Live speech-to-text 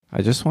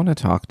I just want to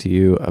talk to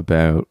you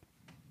about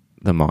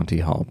the Monty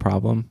Hall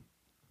problem.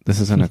 This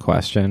isn't a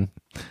question,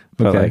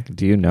 but Okay. like,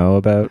 do you know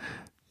about,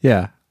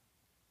 Yeah,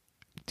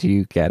 do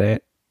you get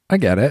it? I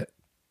get it.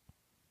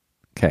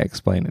 Okay,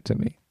 explain it to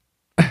me.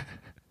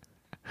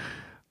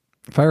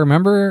 If I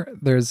remember,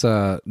 there's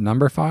a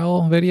number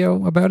file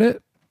video about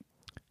it.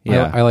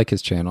 Yeah. I like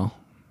his channel.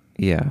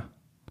 Yeah.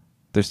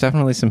 There's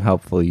definitely some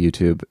helpful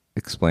YouTube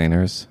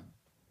explainers.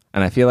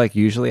 And I feel like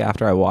usually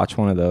after I watch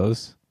one of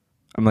those,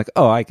 I'm like,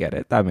 oh, I get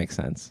it. That makes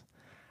sense.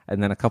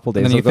 And then a couple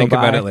days And then you will think go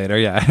by. about it later.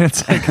 Yeah,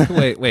 it's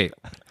like, wait.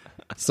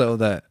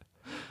 So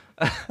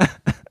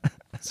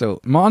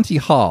so Monty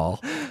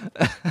Hall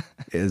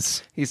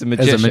is He's a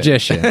magician. a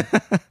magician.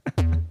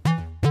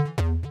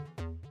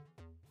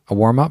 A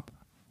warm up.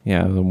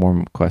 Yeah, it was a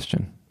warm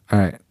question. All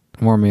right,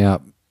 warm me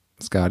up,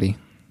 Scotty.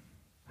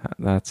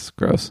 That's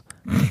gross.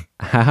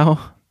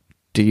 How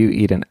do you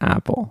eat an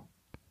apple?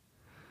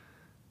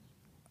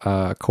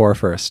 Core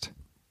first.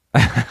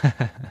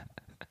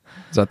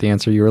 Is that the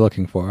answer you were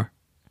looking for?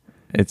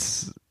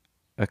 It's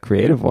a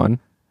creative one.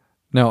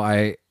 No,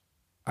 I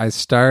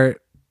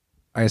start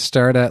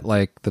at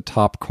like the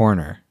top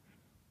corner,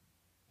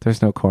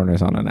 There's no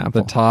corners on an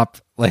apple. the top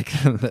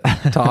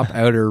the top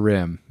outer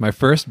rim. My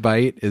first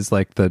bite is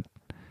like the.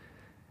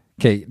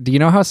 Okay, do you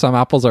know how some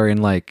apples are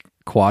in like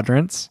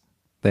quadrants?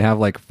 They have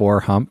like 4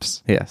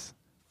 humps. Yes.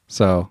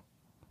 So,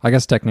 I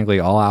guess technically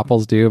all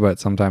apples do, but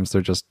sometimes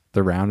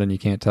they're round and you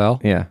can't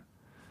tell. Yeah.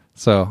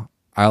 So,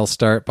 I'll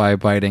start by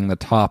biting the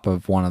top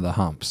of one of the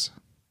humps.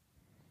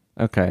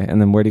 Okay.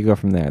 And then where do you go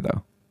from there,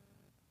 though?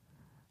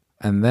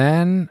 And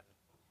then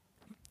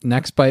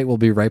next bite will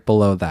be right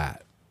below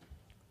that.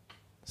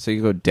 So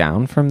you go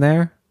down from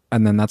there?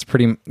 And then that's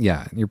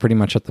you're pretty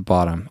much at the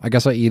bottom. I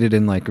guess I eat it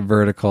in like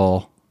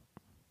vertical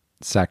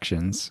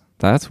sections.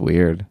 That's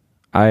weird.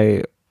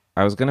 I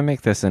was gonna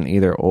make this an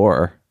either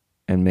or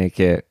and make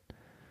it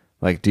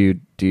like do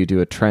you do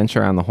a trench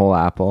around the whole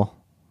apple,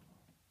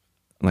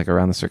 like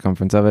around the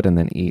circumference of it, and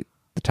then eat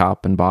the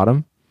top and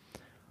bottom,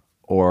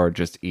 or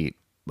just eat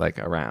like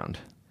around?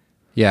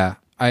 Yeah.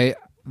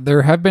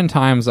 There have been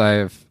times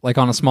I've like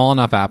on a small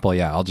enough apple,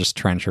 I'll just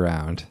trench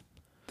around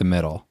the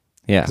middle.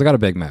 Yeah. 'Cause I got a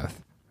big mouth.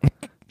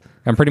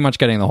 I'm pretty much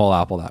getting the whole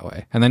apple that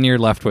way. And then you're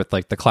left with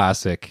like the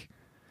classic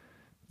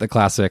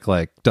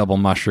like double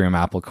mushroom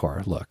apple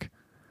core look.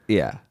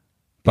 Yeah.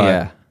 But-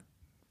 yeah.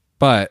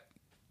 But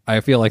I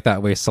feel like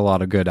that wastes a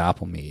lot of good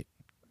apple meat.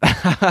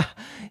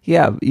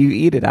 Yeah. You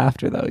eat it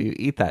after though. You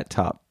eat that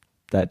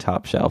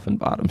top shelf and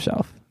bottom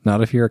shelf.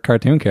 Not if you're a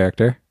cartoon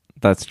character.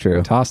 That's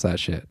true. Toss that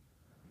shit.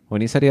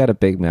 When you said you had a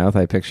big mouth,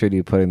 I pictured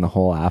you putting the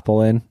whole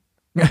apple in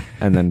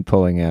and then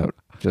pulling out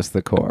just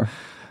the core.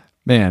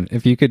 Man,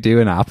 if you could do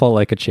an apple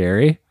like a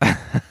cherry,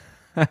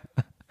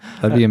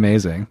 that'd be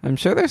amazing. I'm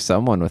sure there's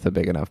someone with a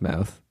big enough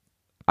mouth.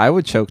 I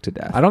would choke to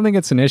death. I don't think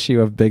it's an issue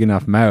of big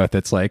enough mouth.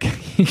 It's like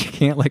you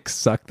can't like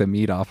suck the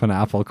meat off an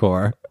apple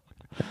core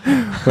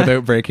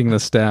without breaking the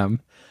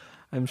stem.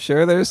 I'm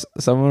sure there's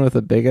someone with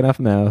a big enough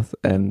mouth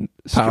and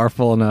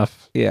Powerful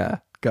enough yeah,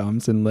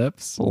 gums and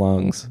lips.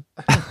 lungs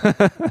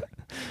to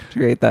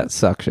create that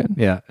suction.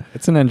 Yeah,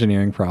 it's an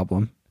engineering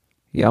problem.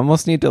 You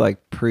almost need to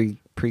like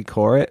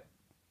pre-core it,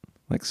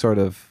 like sort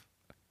of.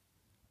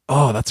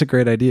 Oh, that's a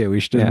great idea. We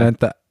should Yeah.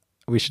 invent that.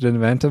 We should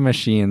invent a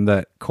machine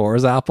that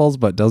cores apples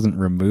but doesn't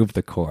remove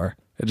the core.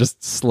 It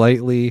just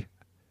slightly,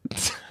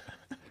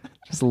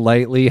 just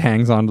lightly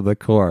hangs onto the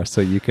core so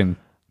you can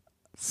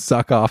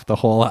suck off the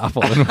whole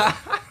apple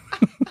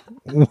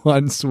in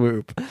one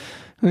swoop.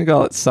 We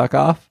call it suck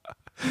off.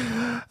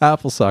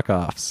 Apple suck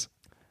offs.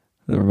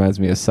 That reminds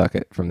me of Suck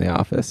It from The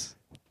Office.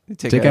 You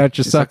Take out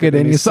your suck it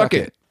and you suck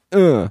it.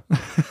 Ugh.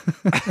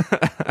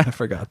 I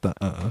forgot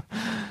the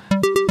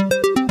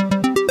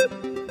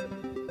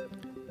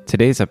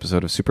Today's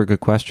episode of Super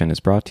Good Question is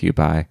brought to you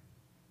by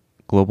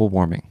global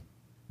warming.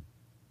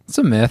 It's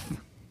a myth.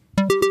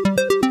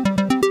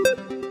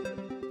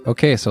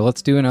 Okay, so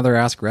let's do another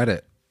Ask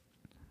Reddit.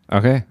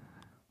 Okay.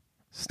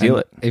 Steal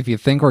And it. If you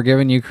think we're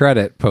giving you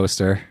credit,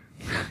 poster,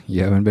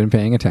 you haven't been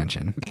paying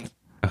attention.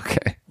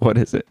 Okay. What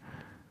is it?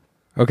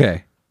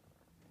 Okay.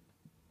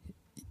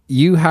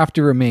 You have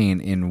to remain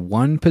in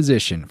one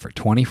position for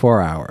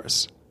 24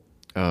 hours.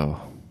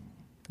 Oh.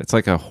 It's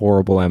like a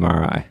horrible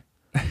MRI.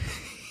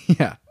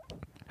 Yeah.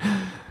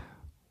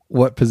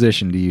 What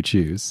position do you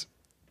choose?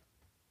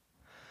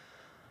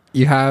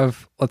 You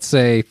have, let's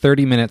say,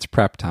 30 minutes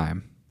prep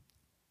time.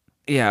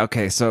 Yeah,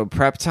 okay. So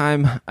prep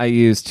time I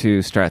use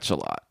to stretch a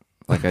lot.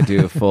 Like I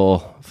do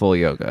full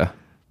yoga.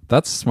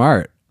 That's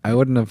smart. I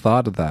wouldn't have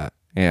thought of that.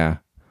 Yeah.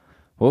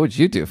 What would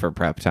you do for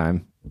prep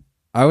time?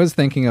 I was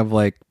thinking of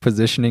like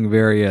positioning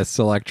various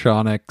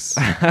electronics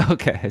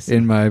Okay. I see.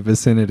 in my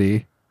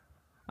vicinity.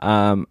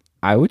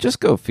 I would just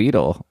go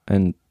fetal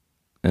and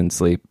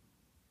sleep.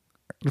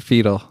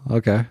 Fetal.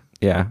 Okay.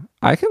 Yeah.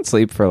 I can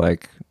sleep for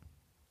like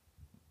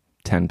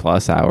 10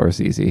 plus hours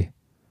easy.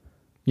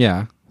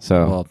 Yeah.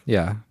 So Well,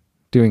 yeah.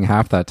 Doing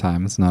half that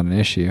time is not an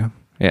issue.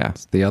 yeah.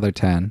 It's the other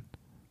 10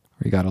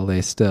 where you got to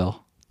lay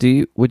still.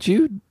 Would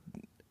you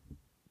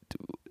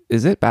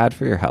is it bad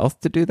for your health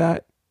to do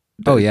that?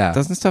 Oh, yeah.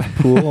 Doesn't stuff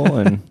pool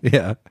and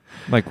Yeah.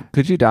 like,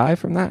 could you die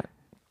from that?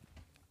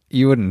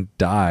 You wouldn't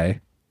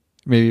die.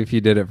 Maybe if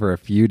you did it for a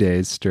few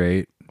days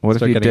straight. What if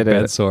start you getting did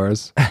bed it?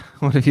 sores?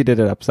 What if you did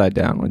it upside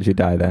down? Would you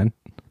die then?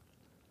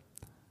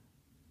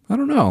 I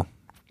don't know.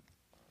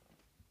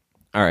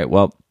 All right.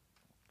 Well,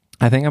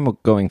 I think I'm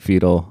going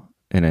fetal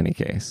in any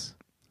case.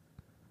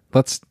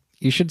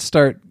 You should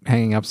start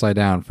hanging upside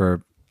down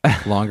for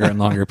longer and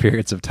longer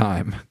periods of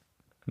time.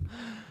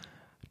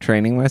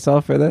 Training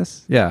myself for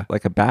this? Yeah.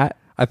 Like a bat?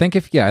 I think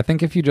if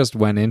you just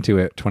went into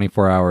it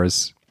 24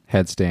 hours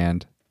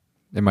headstand,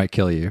 it might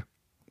kill you.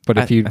 But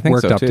if you I think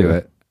worked so, up too. to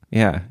it,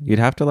 Yeah. You'd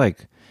have to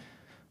like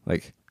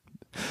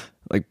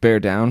bear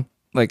down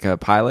like a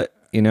pilot,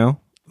 you know?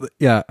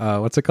 yeah.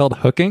 What's it called?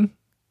 Hooking?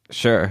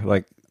 Sure.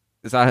 Like,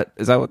 is that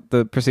what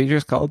the procedure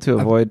is called to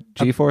avoid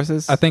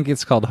G-forces? I think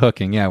it's called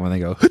hooking. Yeah, when they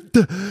go.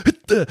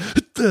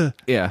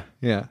 Yeah.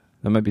 Yeah.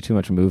 That might be too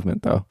much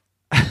movement, though.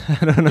 I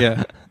don't know.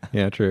 Yeah.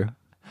 Yeah. True.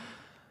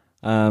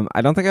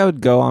 I don't think I would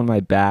go on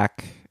my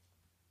back.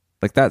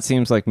 Like, that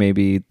seems like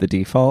maybe the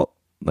default.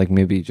 Like,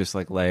 maybe just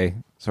like lay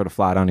sort of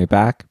flat on your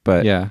back.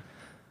 But Yeah.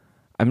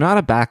 I'm not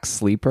a back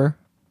sleeper.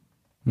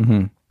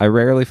 Mm-hmm. I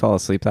rarely fall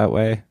asleep that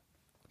way.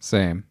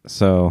 Same.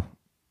 So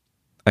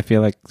I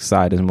feel like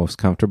side is most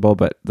comfortable.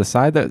 But the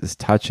side that is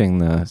touching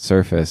the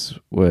surface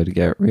would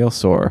get real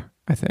sore,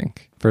 I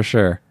think. For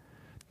sure.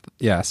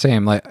 Yeah.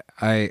 Same. Like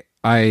I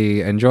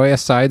enjoy a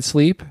side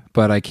sleep,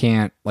 but I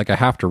can't. Like I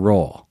have to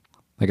roll.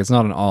 Like it's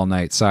not an all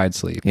night side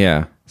sleep.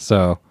 Yeah.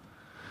 So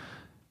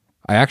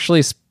I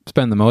actually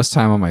spend the most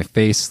time on my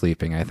face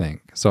sleeping, I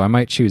think. So I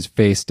might choose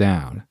face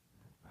down.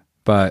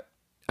 But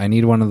I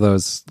need one of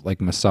those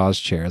like massage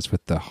chairs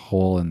with the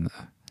hole in the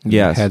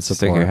Yes, head stick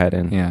support. your head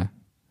in. Yeah.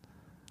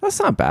 That's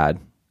not bad.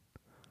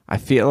 I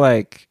feel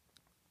like,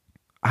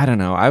 I don't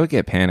know. I would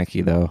get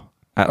panicky though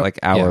at like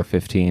hour yeah.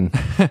 15,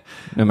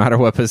 no matter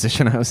what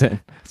position I was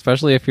in.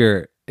 Especially if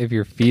you're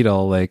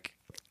fetal, like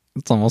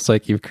it's almost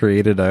like you've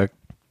created a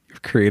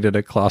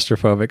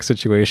claustrophobic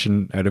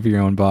situation out of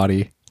your own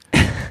body.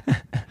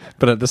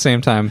 But at the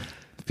same time,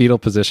 the fetal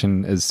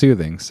position is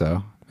soothing,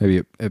 so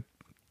maybe it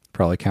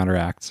probably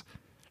counteracts.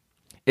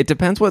 It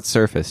depends what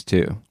surface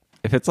too.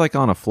 If it's like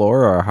on a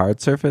floor or a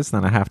hard surface,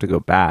 then I have to go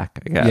back,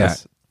 I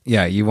guess.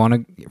 Yeah, you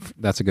want to,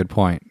 that's a good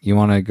point. You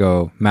want to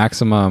go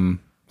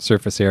maximum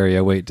surface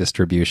area weight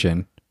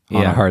distribution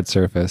on a hard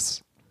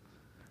surface.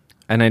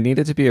 And I need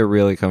it to be a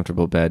really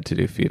comfortable bed to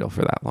do fetal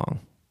for that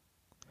long.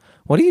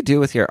 What do you do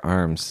with your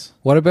arms?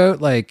 What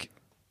about like,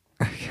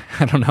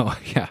 I don't know,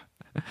 yeah.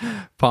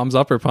 Palms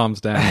up or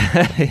palms down?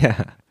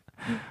 Yeah.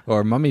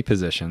 Or mummy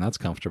position, that's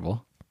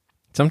comfortable.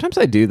 Sometimes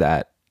I do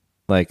that.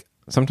 Like,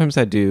 sometimes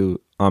I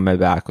do on my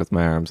back with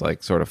my arms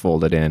like sort of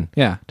folded in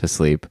Yeah. to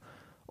sleep.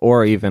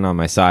 Or even on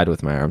my side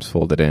with my arms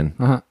folded in.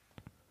 Uh-huh.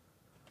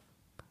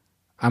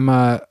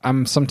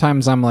 I'm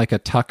sometimes I'm like a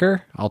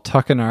tucker. I'll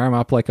tuck an arm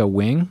up like a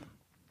wing.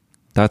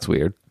 That's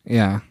weird.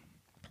 Yeah.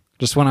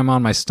 Just when I'm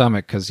on my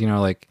stomach, because, you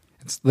know, like,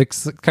 it's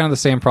like kind of the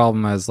same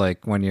problem as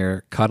like when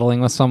you're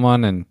cuddling with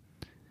someone and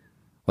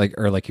like,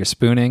 or like you're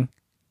spooning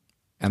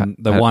and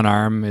the one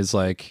arm is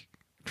like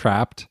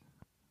trapped,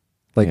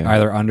 like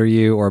either under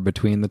you or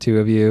between the two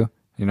of you.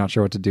 You're not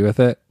sure what to do with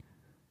it.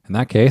 In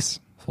that case,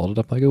 fold it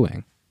up like a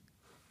wing.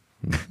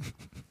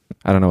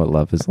 I don't know what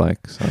love is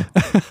like, so.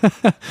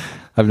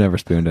 I've never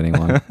spooned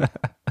anyone.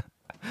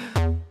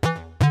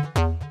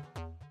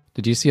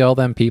 Did you see all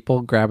them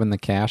people grabbing the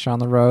cash on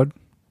the road?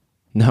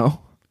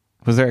 No?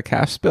 Was there a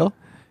cash spill?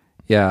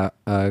 Yeah,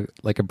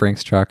 like a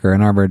Brinks truck or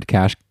an armored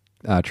cash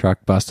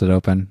truck busted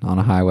open on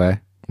a highway.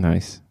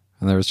 Nice.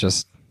 And there was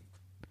just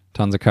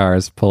tons of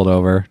cars pulled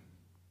over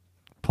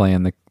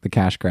playing the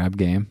cash grab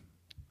game.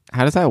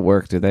 How does that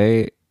work? Do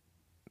they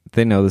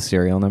know the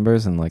serial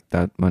numbers and like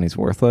that money's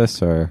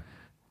worthless, or?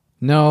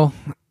 No,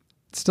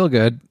 it's still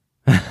good.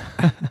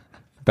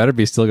 Better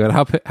be still good.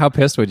 How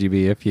pissed would you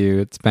be if you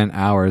had spent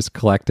hours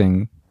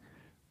collecting,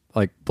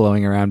 like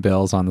blowing around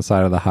bills on the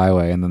side of the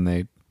highway, and then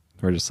they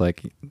were just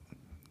like,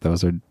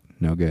 those are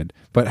no good.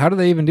 But how do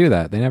they even do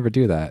that? They never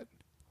do that.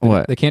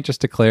 What? They can't just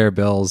declare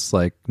bills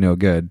like no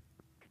good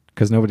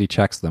because nobody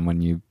checks them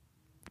when you.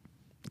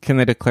 Can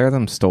they declare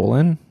them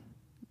stolen?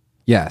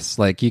 Yes,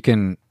 like you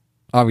can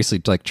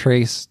obviously like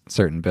trace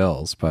certain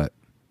bills, but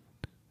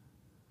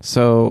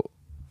So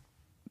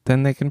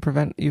then they can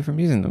prevent you from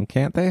using them,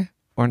 can't they?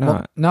 Or not?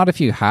 well, not if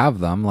you have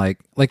them. Like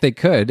they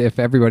could if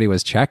everybody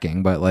was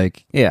checking, but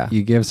like Yeah.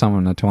 you give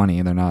someone a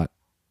 20, they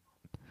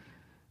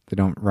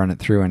don't run it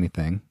through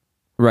anything.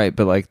 Right,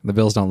 but like, The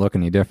bills don't look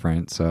any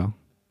different, so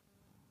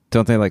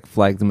don't they like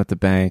flag them at the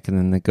bank and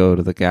then they go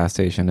to the gas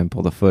station and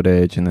pull the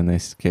footage and then they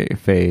get your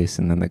face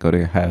and then they go to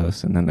your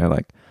house and then they're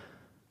like,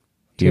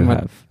 too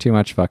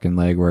much fucking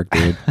legwork,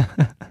 dude.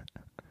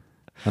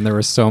 And there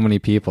were so many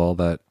people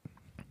that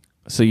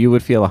So you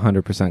would feel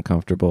 100%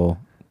 comfortable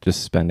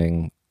just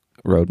spending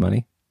road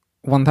money?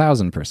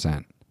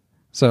 1000%.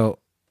 So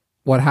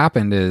what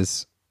happened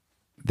is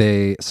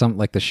the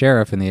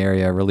sheriff in the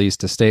area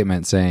released a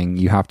statement saying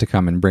you have to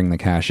come and bring the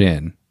cash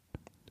in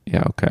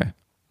Yeah, okay.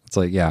 It's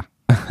like, yeah.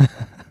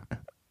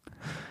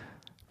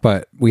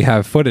 But we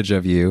have footage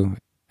of you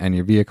and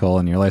your vehicle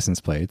and your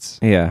license plates.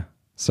 Yeah.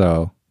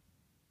 So,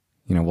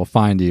 we'll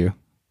find you.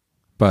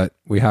 But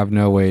we have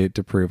no way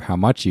to prove how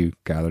much you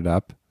gathered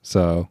up.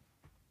 So,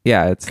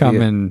 Yeah, it's come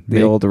the, and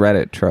the old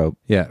Reddit trope.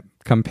 yeah,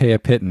 come pay a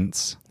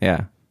pittance.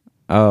 Yeah.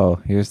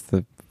 Oh, here's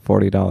the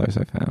 $40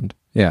 I found.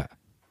 Yeah.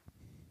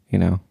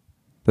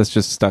 That's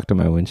just stuck to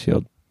my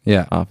windshield,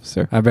 Yeah.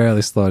 officer. I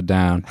barely slowed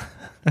down.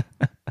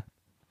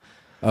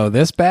 Oh,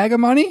 this bag of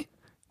money?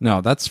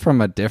 No, that's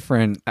from a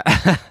different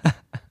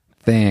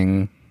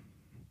thing.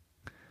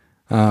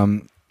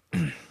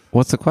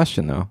 What's the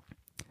question, though?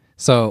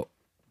 So,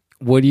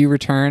 would you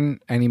return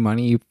any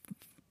money you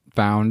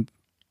found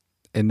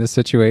in this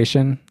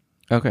situation?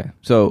 Okay.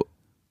 So,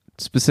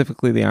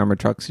 specifically the armored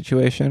truck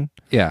situation,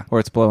 Yeah. where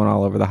it's blowing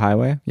all over the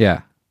highway?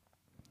 Yeah.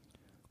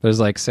 There's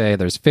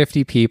there's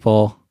 50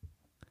 people.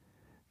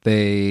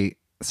 They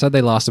said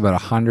they lost about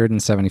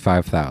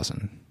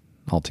 175,000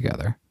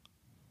 altogether.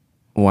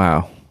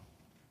 Wow.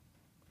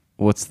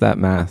 What's that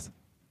math?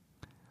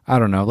 I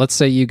don't know. Let's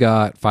say you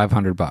got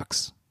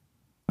 $500.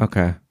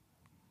 Okay.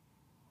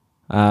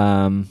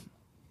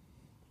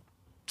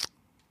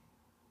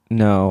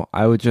 No,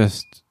 I would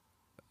just,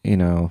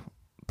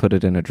 put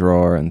it in a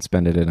drawer and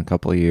spend it in a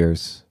couple of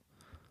years.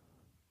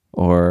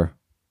 Or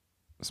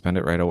spend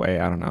it right away.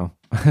 I don't know.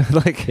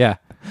 Yeah.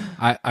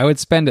 I would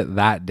spend it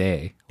that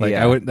day.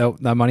 Yeah.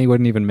 That money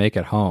wouldn't even make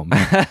it home.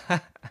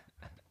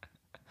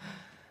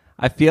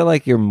 I feel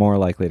like you're more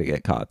likely to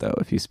get caught, though,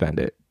 if you spend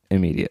it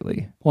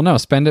immediately. Well, no,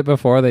 spend it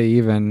before they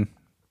even,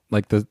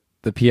 the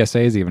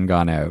PSA's even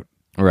gone out.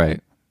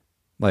 Right.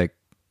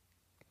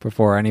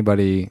 Before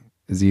anybody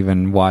is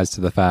even wise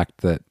to the fact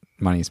that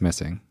money's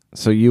missing.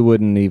 So you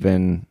wouldn't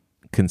even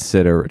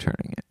consider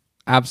returning it?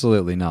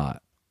 Absolutely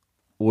not.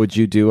 Would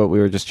you do what we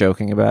were just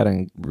joking about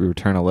and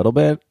return a little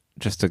bit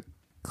just to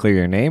clear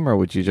your name, or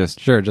would you just...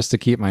 Sure, just to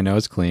keep my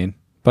nose clean.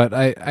 But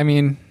I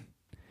mean,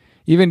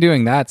 even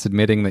doing that's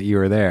admitting that you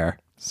were there.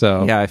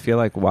 So Yeah, I feel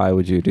like why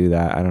would you do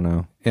that? I don't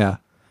know. yeah.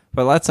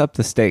 But let's up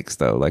the stakes,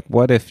 though.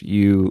 What if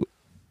what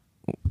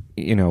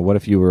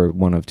if you were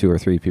one of 2 or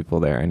 3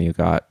 people there and you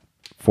got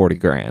 40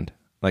 grand?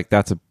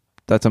 That's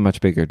a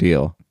much bigger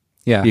deal.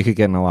 Yeah. You could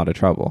get in a lot of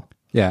trouble.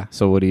 Yeah.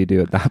 So what do you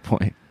do at that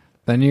point?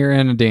 Then you're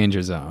in a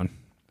danger zone.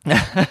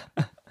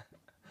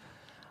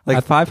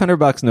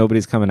 $500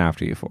 nobody's coming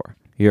after you for.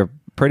 You're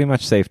pretty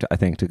much safe I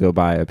think to go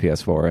buy a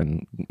PS4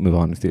 and move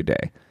on with your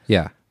day.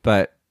 Yeah.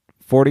 But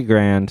 40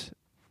 grand,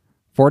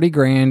 40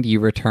 grand you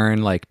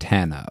return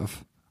 10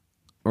 of.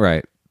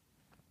 right.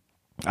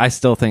 I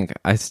still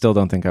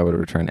don't think I would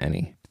return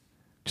any.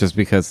 Just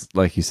because,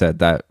 like you said,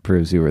 that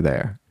proves you were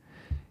there.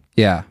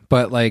 Yeah,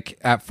 but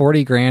at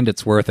 40 grand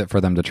it's worth it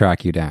for them to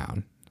track you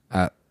down.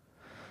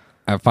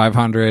 At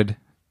 500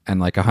 and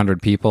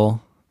 100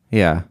 people,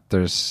 Yeah.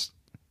 there's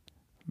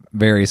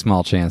very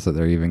small chance that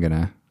they're even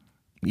gonna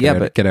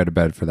get out of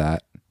bed for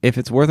that. If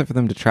it's worth it for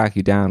them to track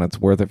you down, it's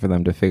worth it for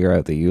them to figure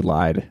out that you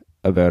lied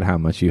about how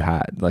much you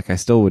had. I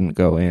still wouldn't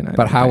go in.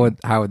 But how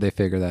would they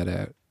figure that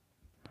out?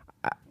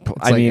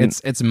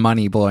 It's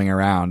money blowing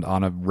around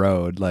on a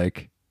road.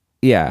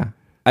 Yeah.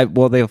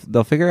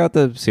 They'll figure out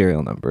the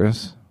serial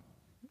numbers,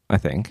 I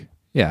think.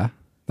 Yeah,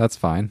 that's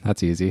fine.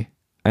 That's easy.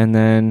 And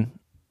then,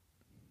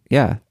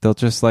 yeah, they'll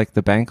just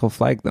the bank will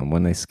flag them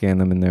when they scan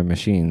them in their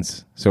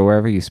machines. So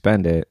wherever you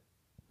spend it,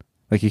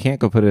 you can't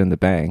go put it in the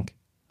bank.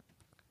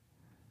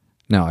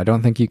 No, I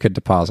don't think you could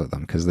deposit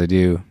them because they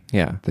do.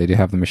 Yeah. They do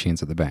have the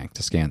machines at the bank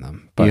to scan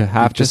them. But You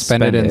have to just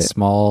spend it spend in it.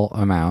 small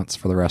amounts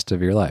for the rest of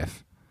your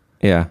life.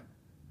 Yeah.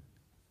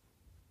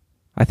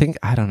 I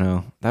don't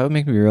know. That would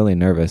make me really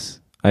nervous.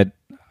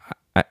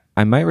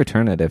 I might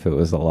return it if it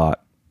was a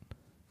lot.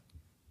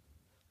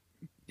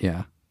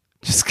 Yeah.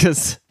 Just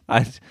because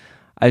I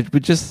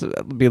would just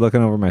be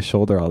looking over my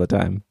shoulder all the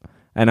time.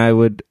 And I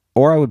would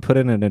put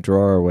it in a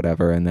drawer or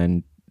whatever and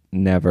then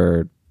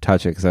never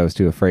touch it because I was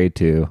too afraid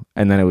to.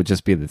 And then it would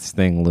just be this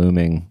thing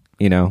looming,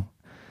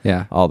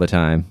 Yeah. all the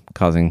time,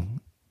 causing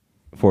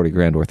 40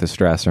 grand worth of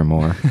stress or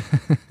more.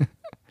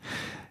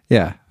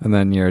 Yeah. And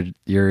then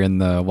you're in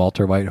the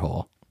Walter White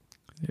hole.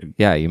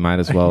 Yeah, you might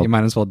as well You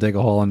might as well dig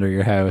a hole under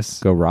your house,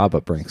 go rob a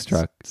Brinks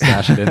truck.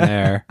 stash it in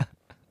there,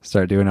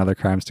 start doing other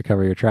crimes to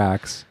cover your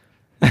tracks.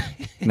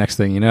 Next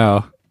thing you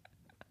know,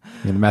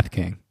 you're the meth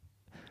king.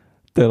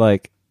 They're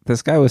like,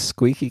 this guy was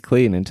squeaky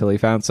clean until he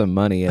found some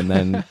money, and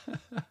then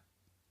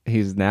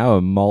he's now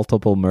a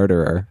multiple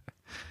murderer.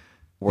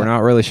 We're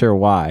not really sure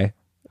why.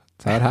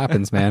 That's how it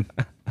happens, man.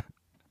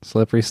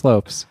 Slippery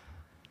slopes.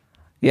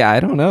 Yeah, I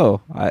don't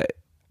know. I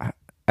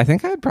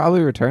think I'd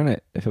probably return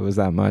it if it was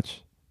that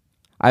much.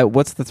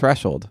 What's the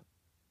threshold?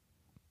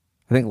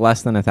 I think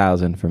less than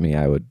 1,000 for me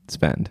I would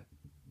spend.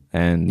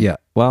 And Yeah.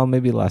 well,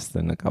 maybe less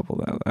than a couple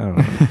thousand. I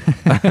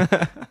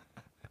don't know.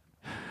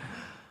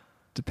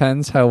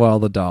 Depends how well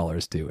the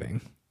dollar's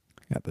doing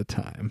at the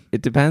time.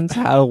 It depends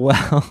how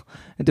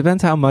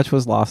much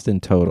was lost in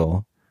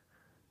total.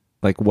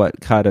 What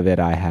cut of it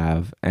I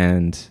have,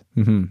 and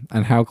Mm-hmm.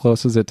 And how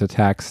close is it to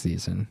tax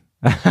season?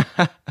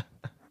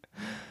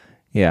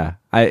 Yeah.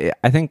 I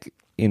think,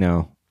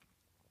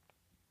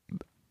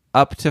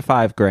 up to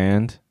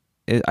 $5,000,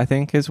 I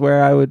think is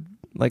where I would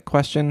like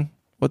question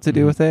what to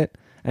do with it.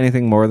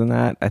 Anything more than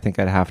that, I think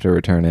I'd have to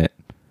return it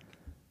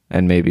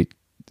and maybe,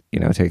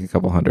 take a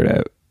couple hundred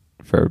out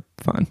for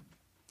fun.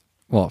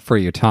 Well, for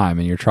your time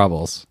and your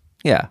troubles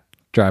Yeah.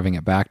 driving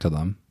it back to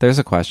them. There's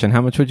a question.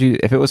 How much would you,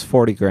 if it was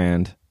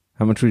 $40,000,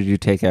 how much would you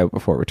take out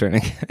before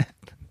returning it?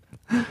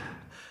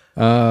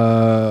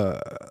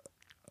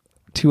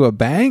 To a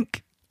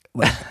bank,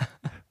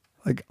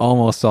 like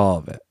almost all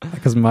of it.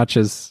 Like as much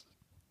as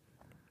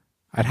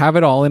I'd have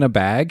it all in a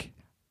bag,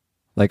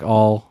 like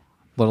all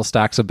little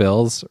stacks of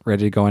bills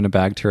ready to go in a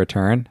bag to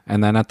return.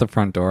 And then at the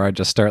front door, I'd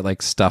just start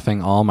like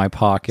stuffing all my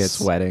pockets,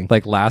 Sweating.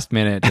 like last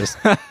minute, just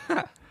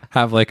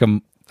have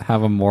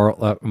a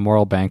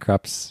moral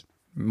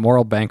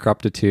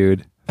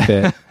bankruptitude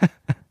fit.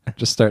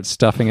 Just start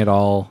stuffing it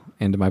all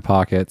into my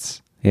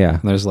pockets. Yeah.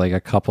 And there's like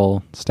a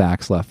couple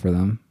stacks left for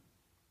them.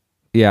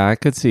 Yeah, I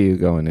could see you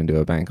going into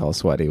a bank all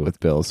sweaty with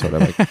bills sort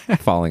of like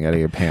falling out of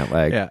your pant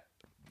leg.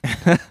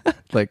 Yeah.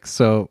 Like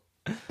so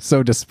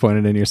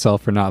disappointed in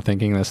yourself for not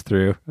thinking this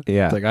through.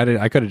 Yeah. It's like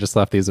I could have just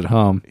left these at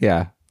home.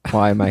 Yeah.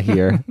 Why am I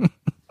here?